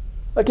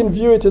 I can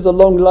view it as a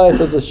long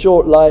life, as a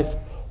short life,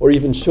 or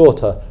even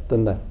shorter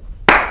than the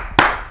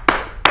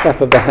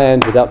clap of the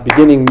hand without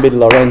beginning,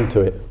 middle or end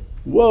to it.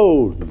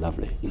 Whoa,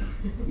 lovely.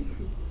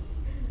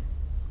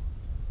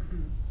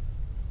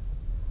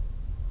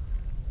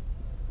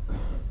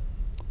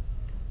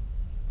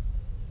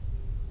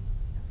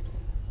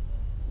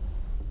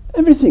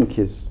 Everything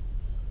is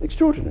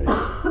extraordinary.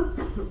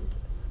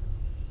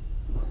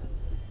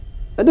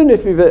 I don't know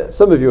if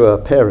some of you are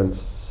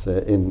parents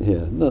in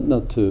here,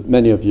 not too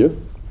many of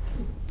you.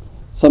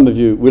 Some of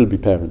you will be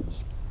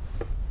parents.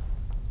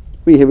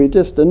 we were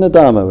just, and the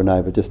Dharma and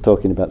I were just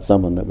talking about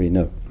someone that we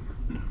know.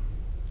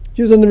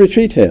 She was on the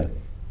retreat here.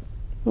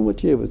 Well,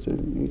 what year was it?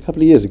 A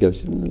couple of years ago.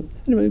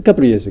 Anyway, a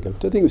couple of years ago. I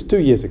think it was 2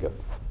 years ago.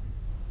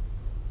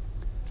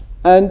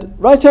 And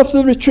right after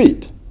the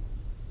retreat,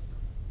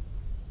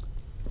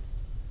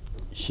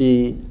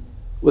 she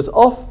was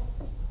off,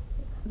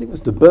 I think it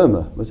was to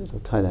Burma, was it, or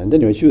Thailand?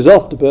 Anyway, she was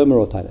off to Burma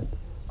or Thailand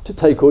to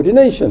take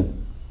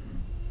ordination.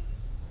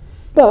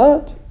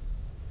 But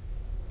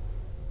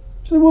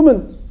she's a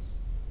woman.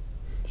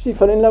 She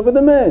fell in love with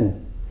a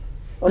man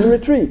on the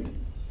retreat.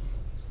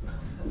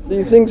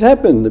 These things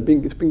happen.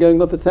 It's been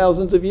going on for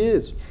thousands of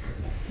years.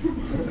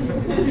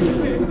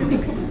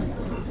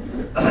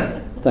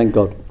 Thank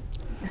God.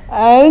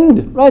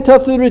 And right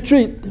after the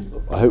retreat,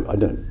 I don't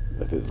know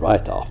if it was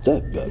right after,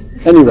 but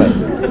anyway.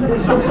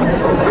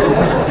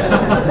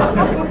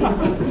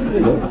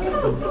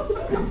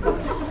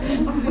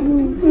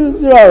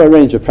 There are a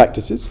range of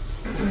practices.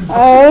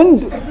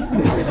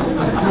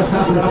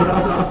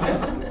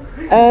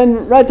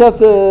 And right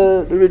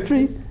after the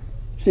retreat,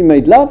 she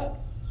made love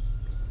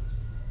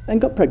and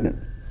got pregnant.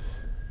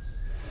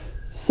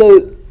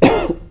 So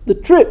the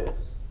trip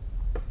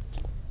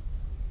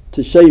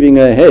to shaving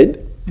her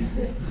head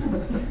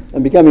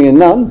and becoming a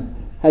nun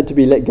had to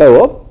be let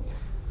go of,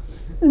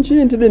 and she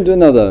entered into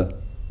another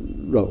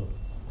role.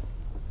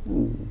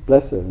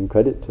 Bless her and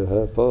credit to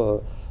her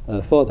for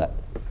that.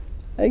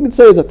 I can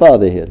say as a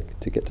father here,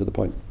 to get to the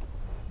point.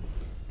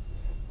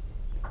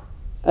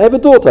 I have a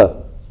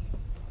daughter.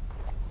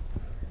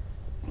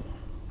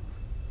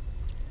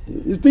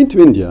 Who's been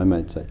to India, I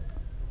might say,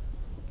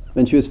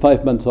 when she was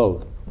 5 months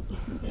old.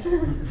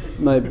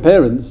 My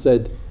parents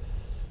said,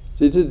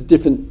 so it's a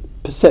different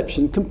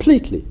perception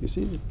completely, you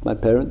see. My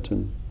parent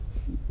and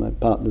my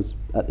partner's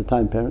at the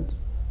time parents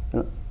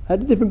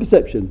had a different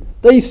perception.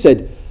 They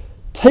said,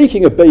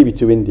 taking a baby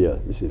to India,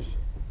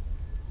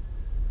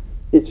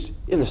 it's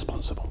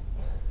irresponsible.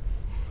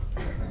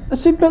 I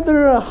said, but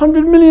there are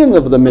 100 million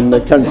of them in the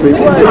country.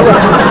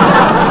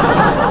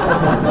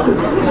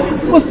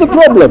 What's the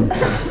problem?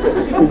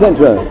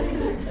 Etc.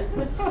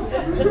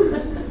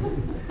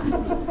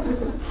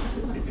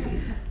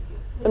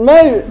 And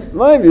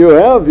my view,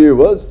 our view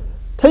was,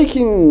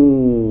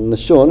 taking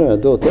Nashona, our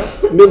daughter,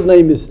 middle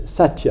name is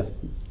Satya,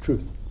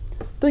 truth.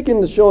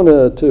 Taking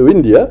Nashona to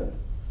India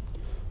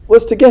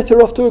was to get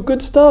her off to a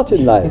good start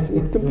in life.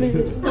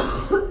 Completely.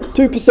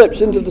 Two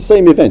perceptions of the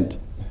same event.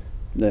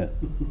 There.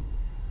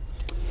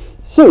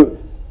 So,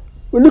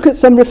 we'll look at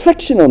some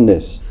reflection on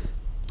this.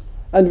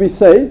 And we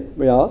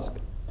ask,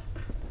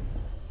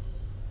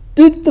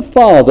 did the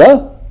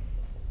father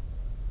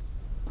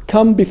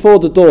come before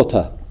the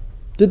daughter?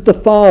 Did the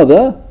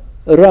father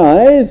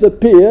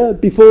appear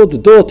before the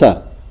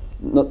daughter?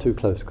 Not too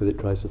close because it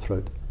dries the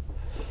throat.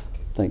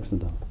 Thanks,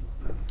 Nadal.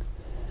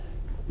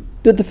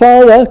 Did the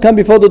father come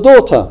before the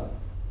daughter?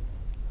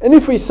 And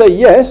if we say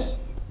yes,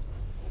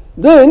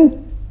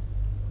 then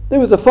there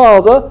was a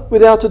father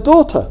without a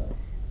daughter.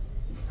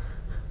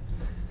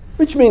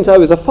 Which means I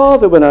was a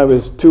father when I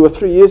was 2 or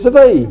 3 years of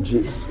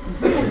age.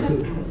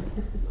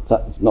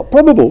 That's not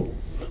probable.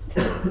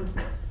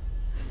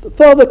 The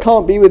father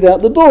can't be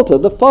without the daughter.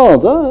 The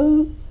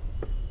father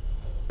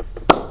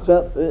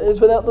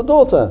is without the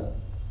daughter.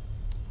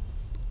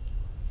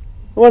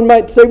 One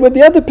might say, well,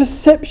 the other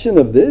perception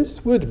of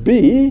this would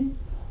be,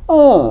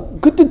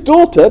 could the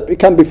daughter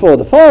become before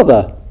the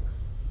father?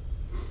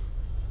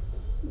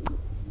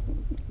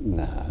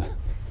 No.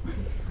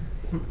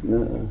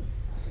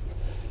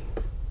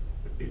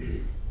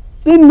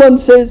 Then one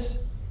says,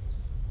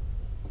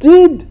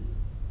 did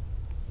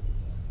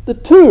the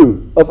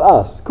two of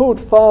us, called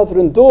father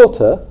and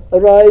daughter,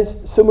 arise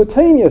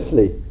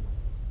simultaneously?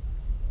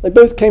 They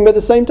both came at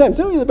the same time.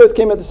 So they both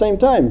came at the same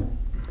time.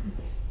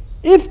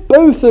 If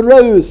both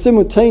arose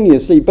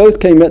simultaneously, both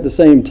came at the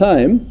same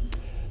time,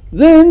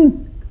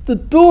 then the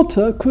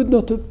daughter could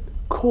not have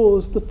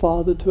caused the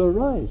father to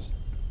arise.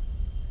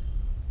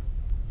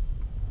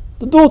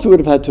 The daughter would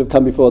have had to have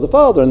come before the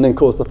father and then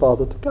caused the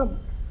father to come.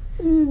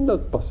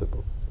 Not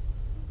possible.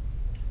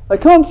 I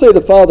can't say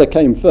the father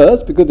came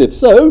first, because if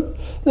so,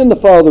 then the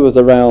father was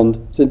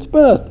around since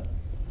birth,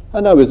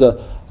 and I was a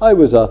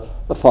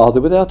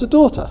father without a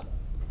daughter.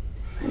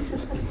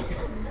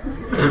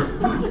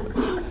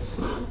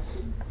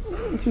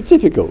 It's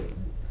difficult.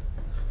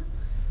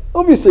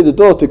 Obviously, the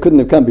daughter couldn't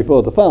have come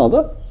before the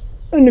father,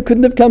 and it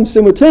couldn't have come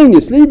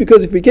simultaneously,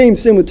 because if we came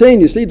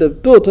simultaneously, the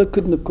daughter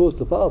couldn't have caused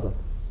the father.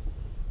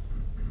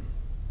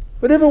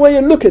 Whatever way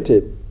you look at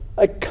it,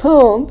 I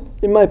can't,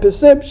 in my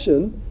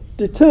perception,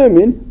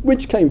 determine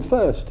which came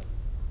first.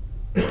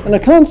 And I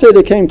can't say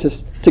they came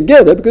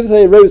together, because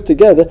they arose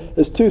together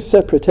as two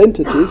separate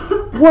entities.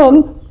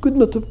 One could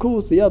not have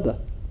caused the other.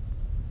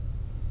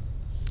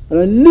 And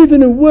I live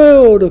in a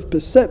world of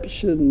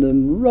perception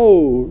and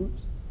roles,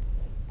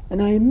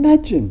 and I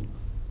imagine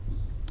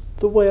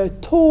the way I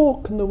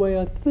talk and the way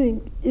I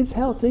think is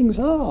how things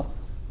are.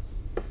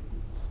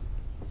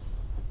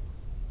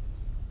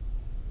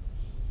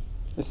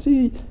 I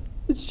see,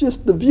 it's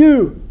just the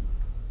view.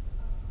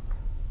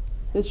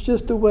 It's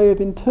just a way of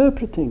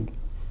interpreting.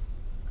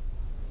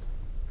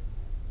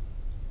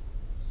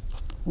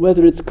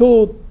 Whether it's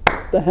called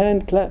the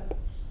hand clap,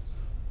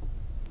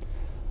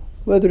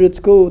 whether it's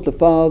called the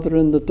father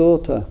and the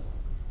daughter,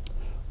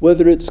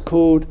 whether it's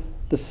called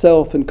the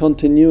self and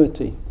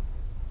continuity,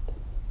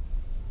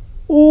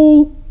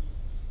 all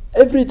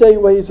everyday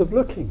ways of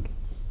looking.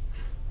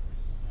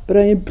 But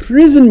I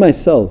imprison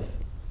myself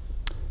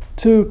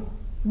to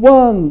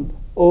one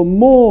or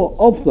more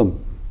of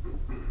them.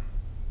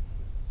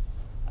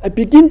 I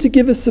begin to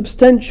give a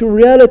substantial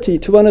reality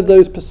to one of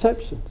those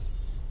perceptions.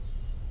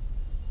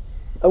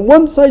 And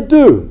once I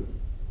do,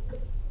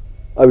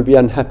 I will be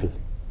unhappy.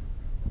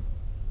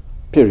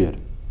 Period.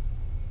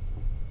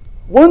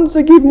 Once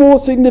I give more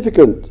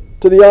significance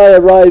to the I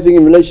arising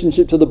in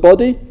relationship to the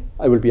body,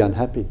 I will be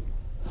unhappy.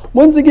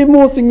 Once I give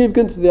more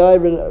significance to the I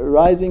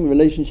arising in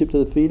relationship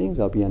to the feelings,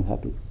 I'll be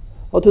unhappy.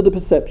 Or to the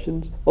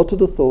perceptions, or to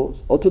the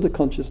thoughts, or to the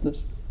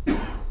consciousness.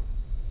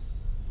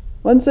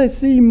 Once I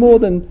see more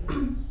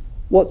than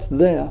what's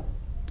there,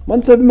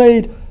 once I've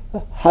made a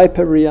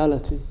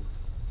hyper-reality,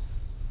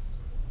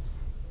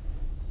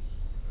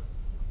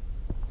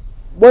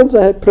 once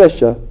I have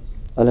pressure,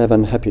 I'll have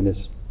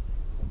unhappiness.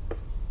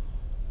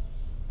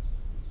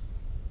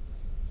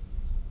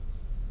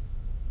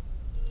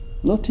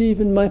 Not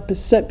even my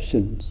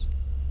perceptions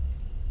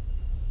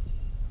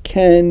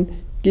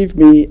can give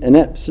me an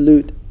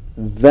absolute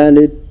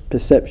valid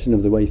perception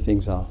of the way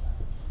things are.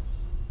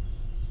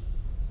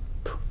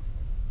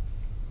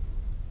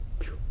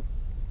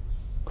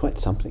 Quite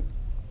something.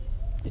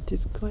 It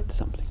is quite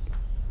something.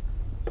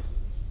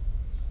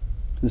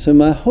 And so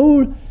my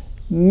whole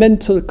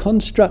mental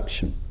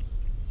construction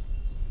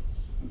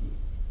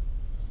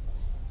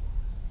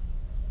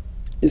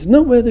is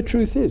not where the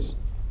truth is.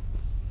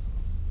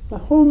 My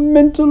whole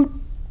mental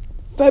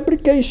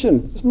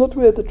fabrication is not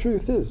where the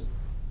truth is.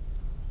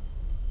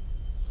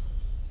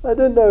 I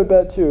don't know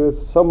about you,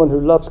 as someone who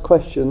loves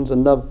questions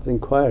and loves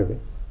inquiry,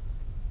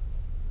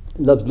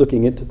 loves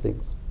looking into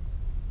things.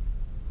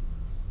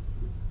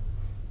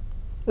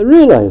 I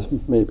realise,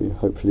 maybe,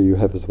 hopefully you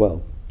have as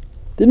well,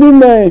 that in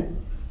my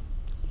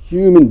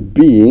human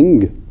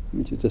being,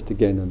 which is just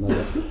again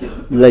another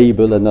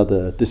label,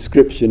 another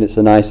description, it's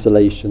an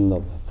isolation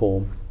of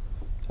form,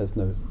 has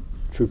no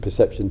true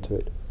perception to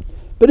it.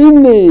 But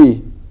in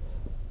the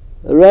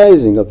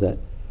arising of that,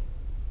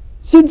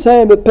 since I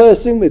am a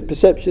person with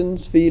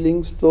perceptions,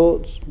 feelings,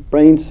 thoughts,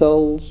 brain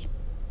cells,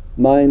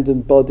 mind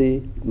and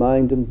body,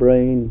 mind and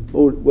brain,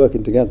 all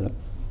working together,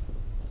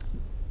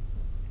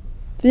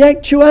 the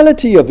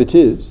actuality of it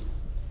is,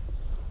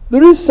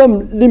 there is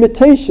some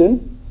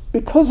limitation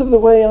because of the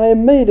way I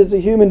am made as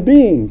a human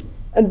being.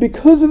 And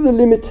because of the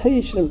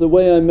limitation of the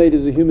way I'm made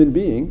as a human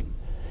being,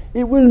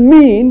 it will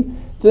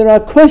mean there are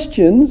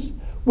questions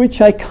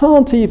which I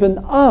can't even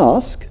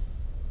ask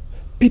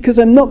because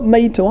I'm not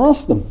made to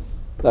ask them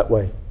that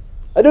way.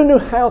 I don't know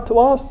how to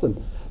ask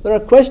them. There are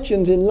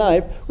questions in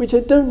life which I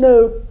don't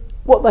know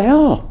what they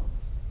are,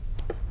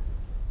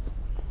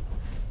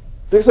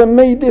 because I'm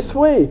made this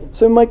way.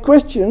 So my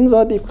questions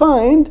are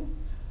defined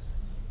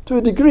to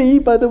a degree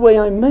by the way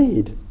I'm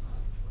made.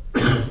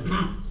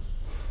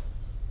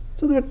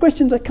 So there are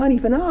questions I can't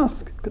even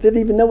ask because I don't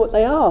even know what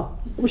they are.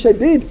 I wish I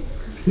did.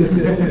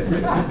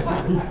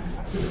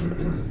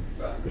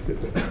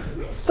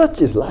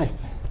 Such is life.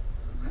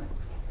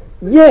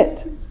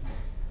 Yet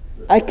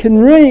I can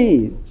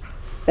raise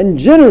and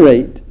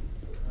generate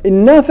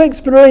enough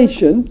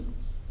exploration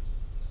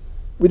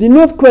with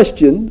enough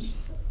questions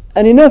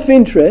and enough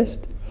interest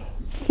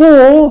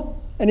for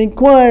an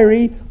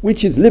inquiry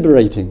which is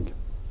liberating,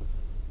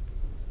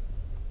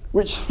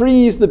 which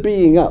frees the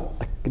being up.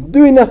 I can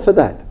do enough for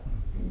that.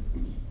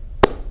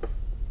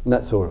 And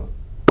that's all.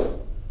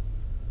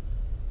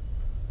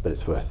 But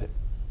it's worth it.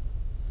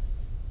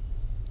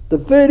 The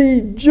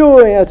very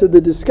joy out of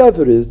the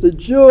discoveries, the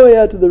joy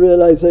out of the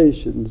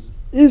realizations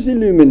is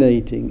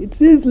illuminating,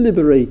 it is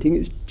liberating,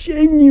 it's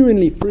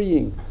genuinely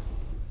freeing.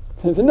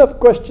 There's enough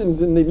questions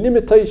in the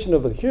limitation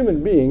of a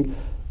human being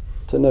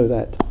to know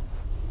that.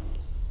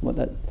 What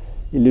that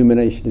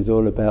illumination is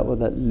all about, what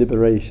that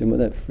liberation, what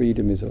that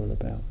freedom is all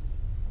about.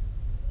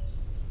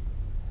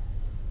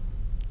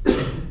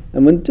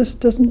 And one just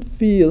doesn't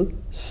feel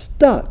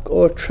stuck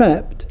or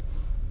trapped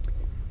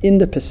in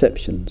the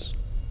perceptions.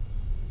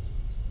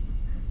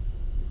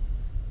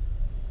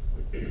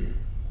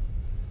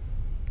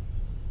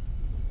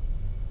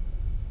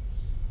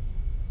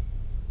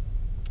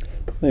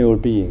 May all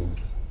beings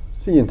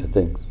see into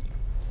things.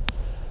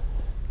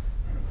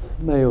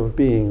 May all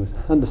beings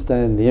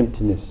understand the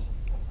emptiness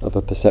of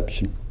a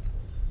perception.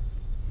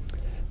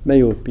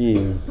 May all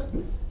beings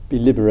be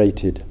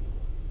liberated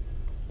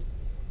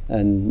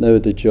and know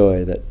the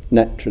joy that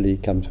naturally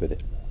comes with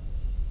it.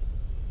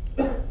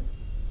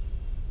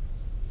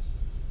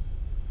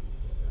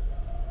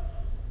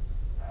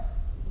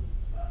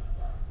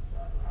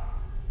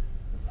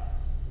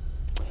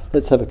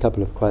 Let's have a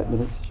couple of quiet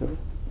minutes, shall we?